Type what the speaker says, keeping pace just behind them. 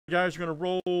Guys, we're going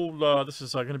to roll. This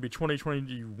is going to be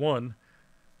 2021.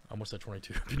 Almost at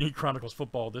 22. Panini Chronicles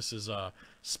football. This is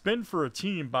Spin for a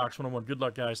Team Box 101. Good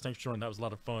luck, guys. Thanks for joining. That was a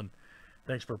lot of fun.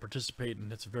 Thanks for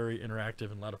participating. It's very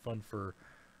interactive and a lot of fun for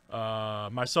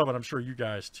myself, and I'm sure you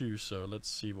guys too. So let's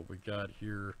see what we got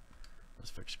here. Let's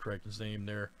fix Craig's name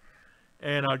there.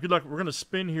 And good luck. We're going to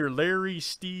spin here. Larry,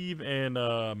 Steve, and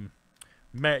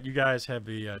Matt, you guys have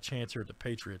a chance here at the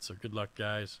Patriots. So good luck,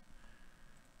 guys.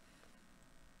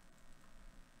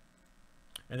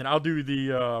 And then I'll do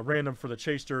the random for the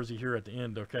Chase jersey here at the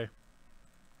end, okay?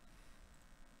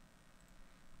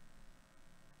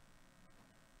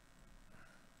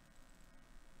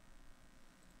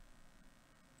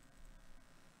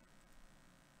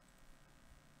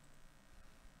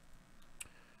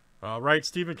 All right,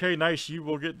 Stephen K. Nice. You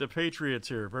will get the Patriots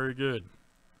here. Very good.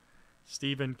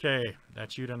 Stephen K.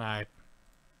 That's you tonight.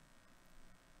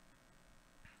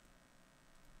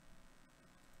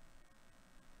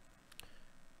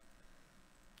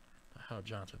 How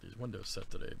Johnson these windows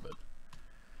set today, but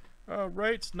all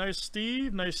right, nice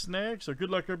Steve, nice snack. So good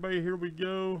luck, everybody. Here we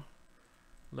go.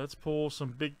 Let's pull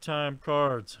some big time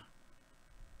cards.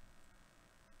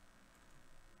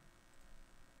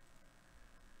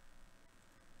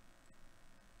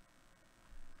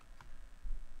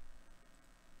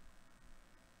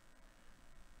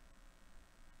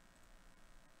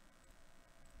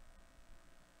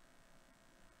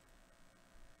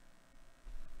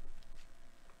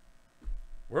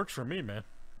 Works for me, man.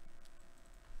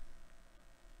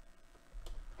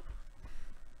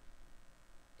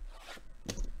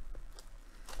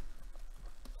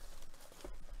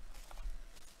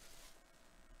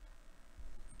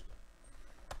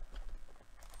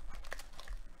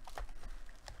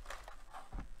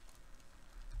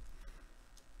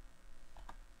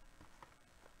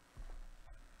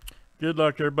 Good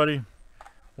luck, everybody.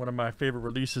 One of my favorite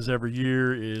releases every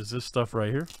year is this stuff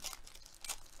right here.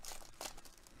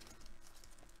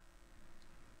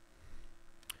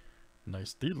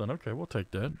 Nice Thielen. Okay, we'll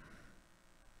take that.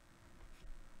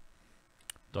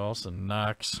 Dawson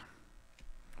Knox.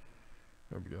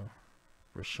 There we go.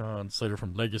 Rashawn Slater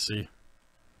from Legacy.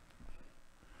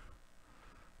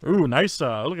 Ooh, nice.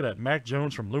 Look at that. Mac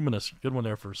Jones from Luminous. Good one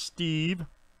there for Steve.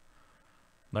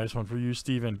 Nice one for you,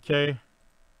 Stephen K.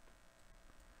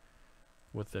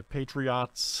 With the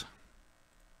Patriots.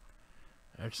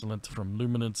 Excellent from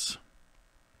Luminance.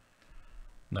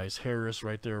 Nice Harris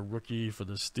right there, rookie for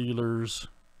the Steelers.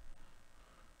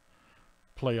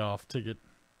 Playoff ticket.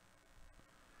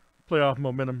 Playoff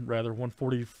momentum, rather,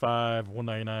 145,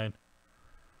 199.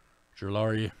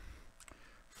 Jolari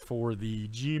for the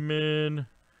G-Men.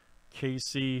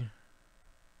 Casey.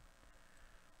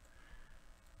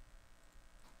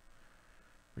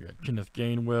 We got Kenneth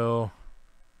Gainwell.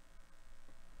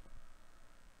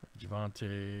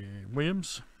 Javonte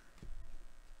Williams.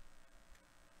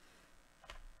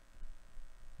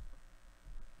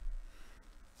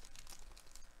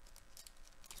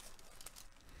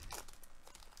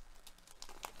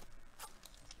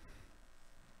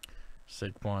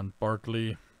 Saquon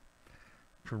Barkley,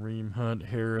 Kareem Hunt,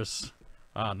 Harris.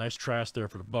 Ah, nice trash there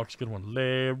for the Bucks. Good one,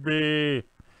 Larry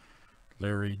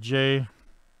J.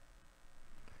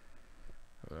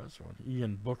 Oh, that's one.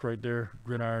 Ian Book right there.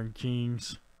 Gridiron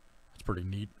Kings. That's pretty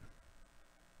neat.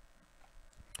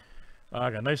 I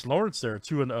got nice Lawrence there.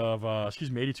 82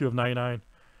 of 99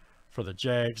 for the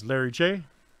Jags. Larry J.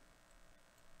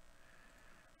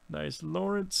 Nice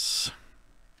Lawrence.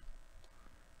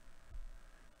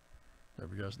 There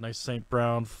we go. Nice St.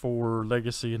 Brown for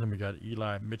Legacy. And then we got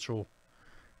Eli Mitchell.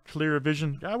 Clear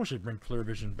Vision. I wish they'd bring Clear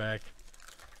Vision back.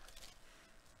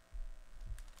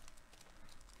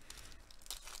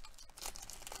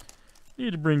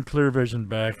 Need to bring Clear Vision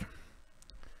back.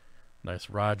 Nice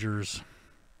Rodgers.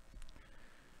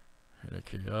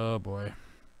 Okay, oh boy.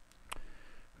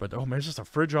 But, oh man, it's just a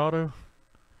fridge auto.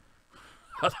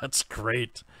 That's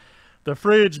great. The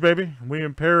fridge, baby.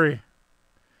 William Perry.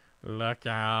 Look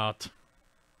out.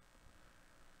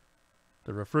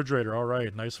 The refrigerator, all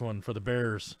right. Nice one for the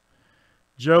Bears.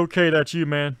 Joe K, that's you,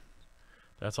 man.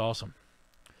 That's awesome.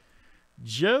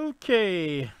 Joe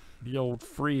K, the old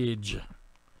fridge.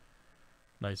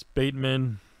 Nice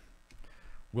Bateman.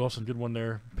 Wilson, good one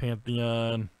there.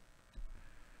 Pantheon.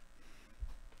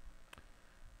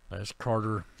 Nice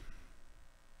Carter.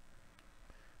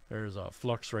 There's a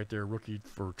Flux right there. Rookie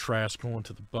for Trask going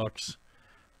to the Bucks.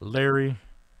 Larry.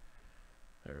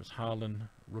 There's Holland,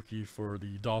 rookie for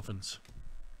the Dolphins.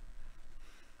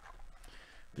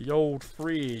 The old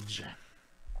fridge.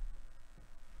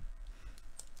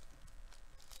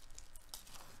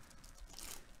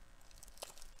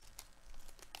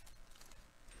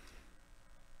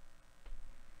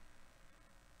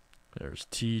 There's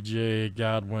TJ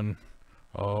Godwin.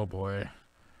 Oh, boy.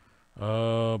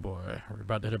 Oh, boy. We're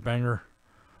about to hit a banger.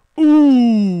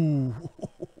 Ooh!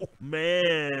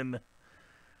 Man.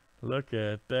 Look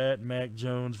at that. Mac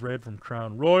Jones red from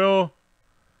Crown Royal.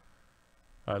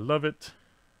 I love it.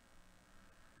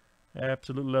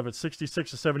 Absolutely love it.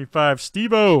 66/75.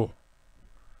 Steve-O.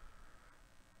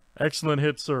 Excellent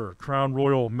hit, sir. Crown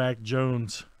Royal Mac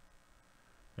Jones.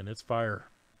 And it's fire.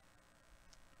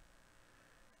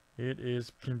 It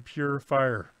is pure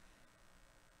fire.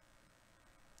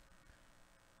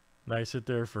 Nice hit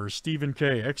there for Stephen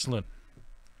K. Excellent.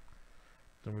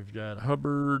 Then we've got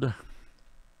Hubbard.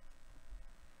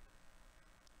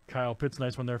 Kyle Pitts,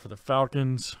 nice one there for the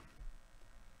Falcons.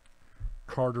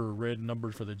 Carter, red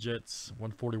numbered for the Jets.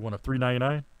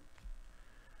 141/399.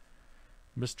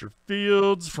 Mr.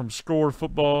 Fields from Score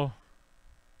Football.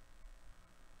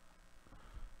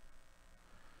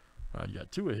 You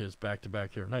got two of his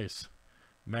back-to-back here. Nice.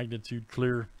 Magnitude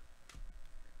clear.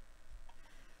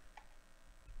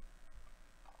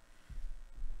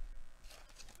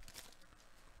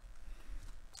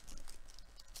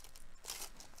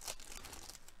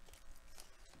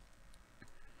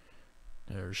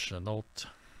 There's Chenault.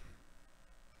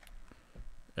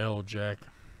 L-Jack.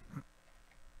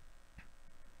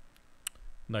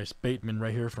 Nice Bateman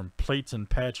right here from Plates and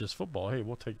Patches Football. Hey,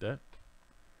 we'll take that.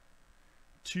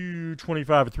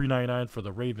 225/399 for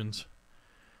the Ravens.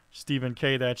 Stephen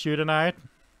K, that's you tonight.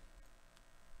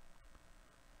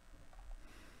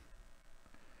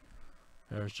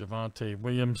 There's Javonte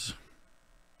Williams.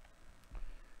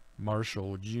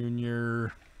 Marshall Jr.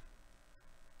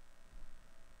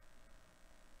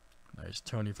 Nice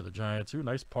Tony for the Giants. Ooh,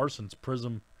 nice Parsons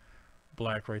Prism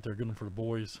black right there. Good one for the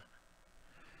boys.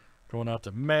 Going out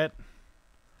to Matt.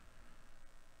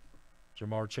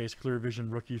 Jamar Chase Clear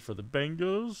Vision rookie for the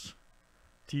Bengals.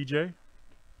 TJ.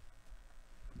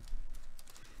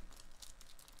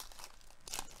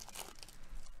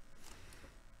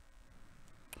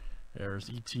 There's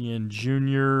ETN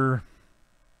Jr.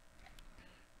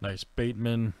 Nice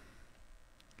Bateman.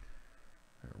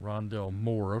 Rondell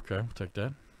Moore. Okay, we'll take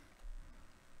that.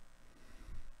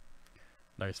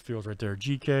 Nice Fields right there.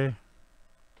 GK.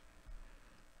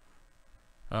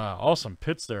 Awesome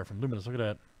Pitts there from Luminous. Look at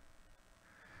that.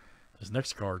 This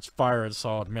next card's fire and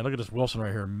solid. Man, look at this Wilson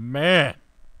right here. Man.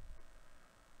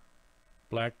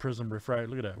 Black Prism Refract.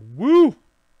 Look at that. Woo!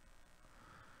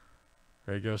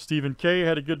 There you go. Stephen K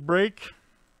had a good break.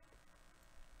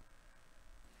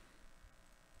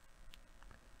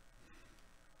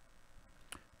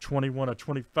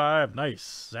 (21/25).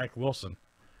 Nice. Zach Wilson.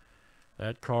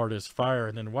 That card is fire.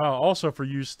 And then, wow, also for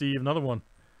you, Steve, another one.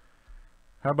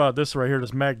 How about this right here?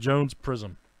 This Mac Jones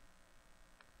Prism.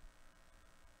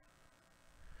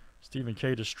 Stephen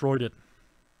K destroyed it.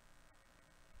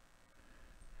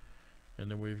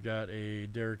 And then we've got a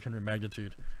Derrick Henry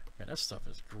Magnitude. Man, that stuff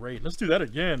is great. Let's do that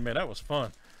again, man. That was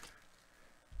fun.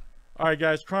 All right,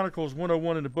 guys. Chronicles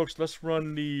 101 in the books. Let's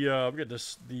run the we got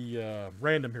this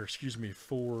random here. Excuse me,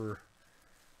 for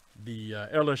the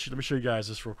LSU. Let me show you guys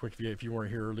this real quick if you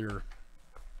weren't here earlier.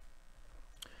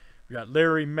 We got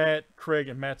Larry, Matt, Craig,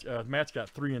 and Matt. Matt's got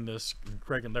 3 in this, and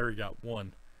Craig and Larry got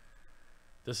 1.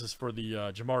 This is for the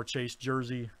Jamar Chase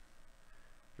jersey.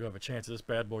 You have a chance at this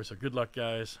bad boy, so good luck,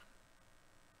 guys.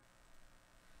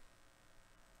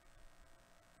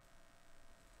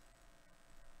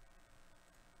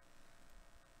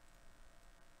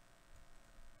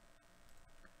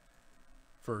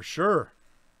 For sure.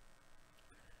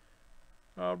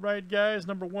 All right, guys.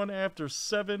 Number 1 after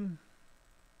 7.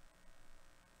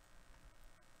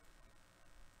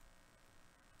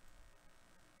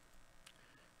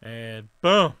 And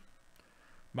boom.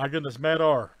 My goodness, Matt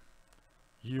R.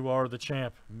 You are the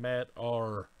champ. Matt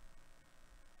R.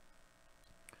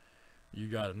 You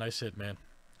got it. Nice hit, man.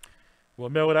 We'll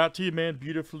mail it out to you, man.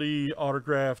 Beautifully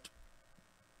autographed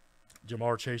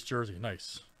Jamar Chase jersey.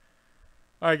 Nice.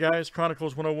 All right, guys.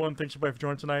 Chronicles 101. Thanks, everybody, for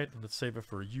joining tonight. Let's save it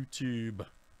for YouTube.